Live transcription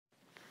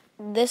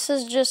this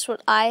is just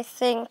what I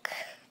think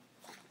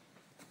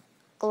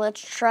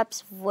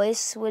Glitchtrap's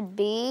voice would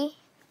be.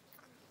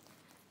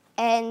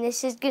 And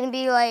this is going to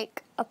be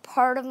like a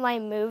part of my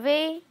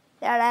movie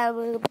that I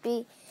will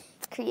be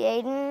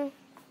creating.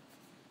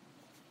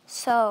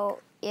 So,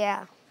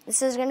 yeah.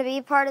 This is going to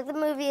be part of the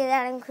movie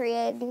that I'm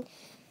creating.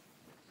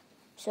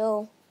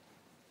 So,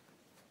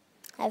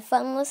 have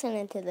fun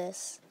listening to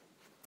this.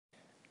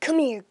 Come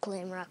here,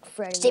 Glamrock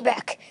Freddy. Stay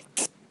back.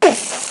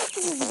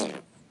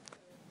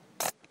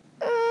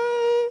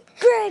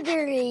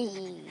 Gregory.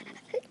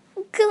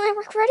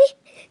 Glamrock Freddy?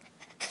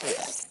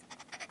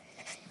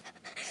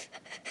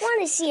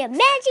 Want to see a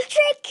magic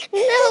trick?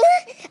 No.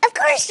 Of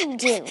course you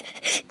do.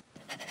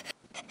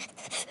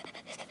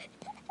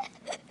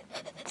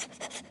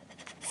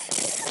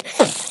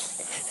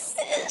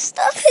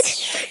 Stop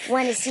it.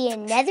 Want to see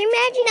another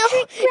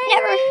magic trick?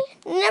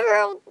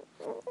 Never.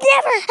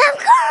 Of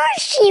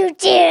course you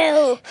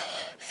do.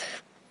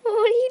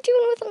 What are you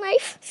doing with a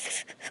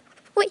knife?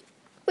 Wait,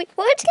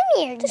 what? Come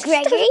here,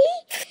 Gregory.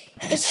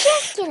 It's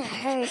just gonna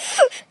hurt.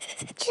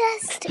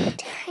 Just a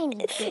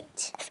tiny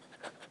bit.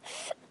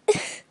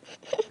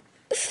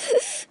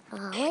 All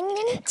I'm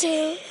gonna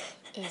do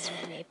is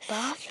rip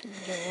off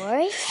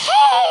your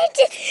head.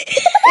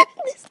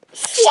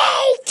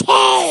 JK!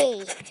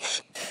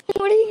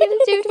 What are you going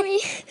to do to me?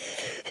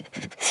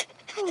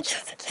 I'm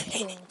just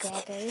kidding,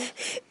 Gregory.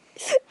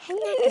 I'm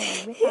not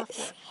gonna rip off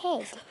your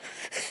head.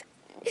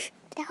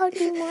 That would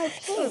be more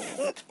pain.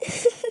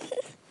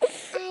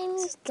 I'm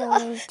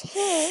going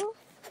to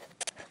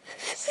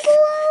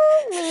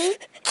slowly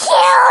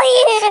kill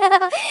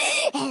you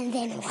and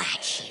then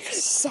watch you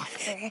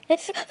suffer.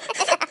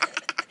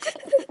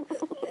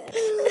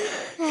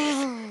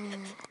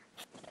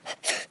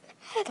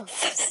 I don't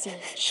see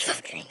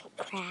children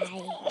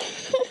cry.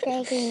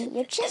 Gregory,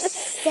 you're just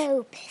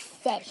so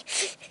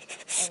pathetic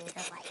in real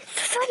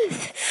life. What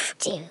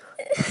do you do?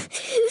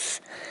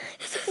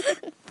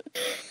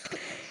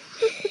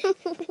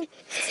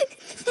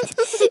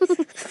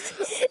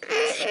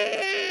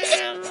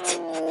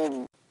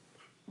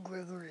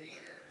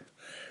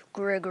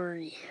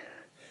 Gregory.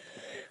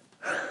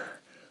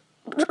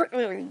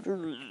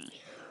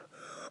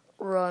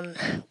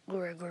 Run,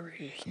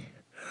 Gregory.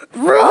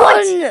 Run!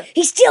 What?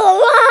 He's still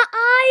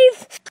alive!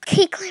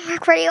 Okay,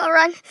 Glamrock Freddy, I'll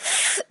run.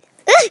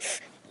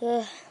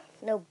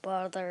 No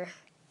bother.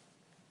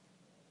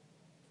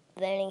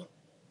 Benny,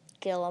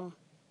 kill him.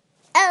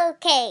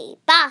 Okay,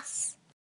 boss.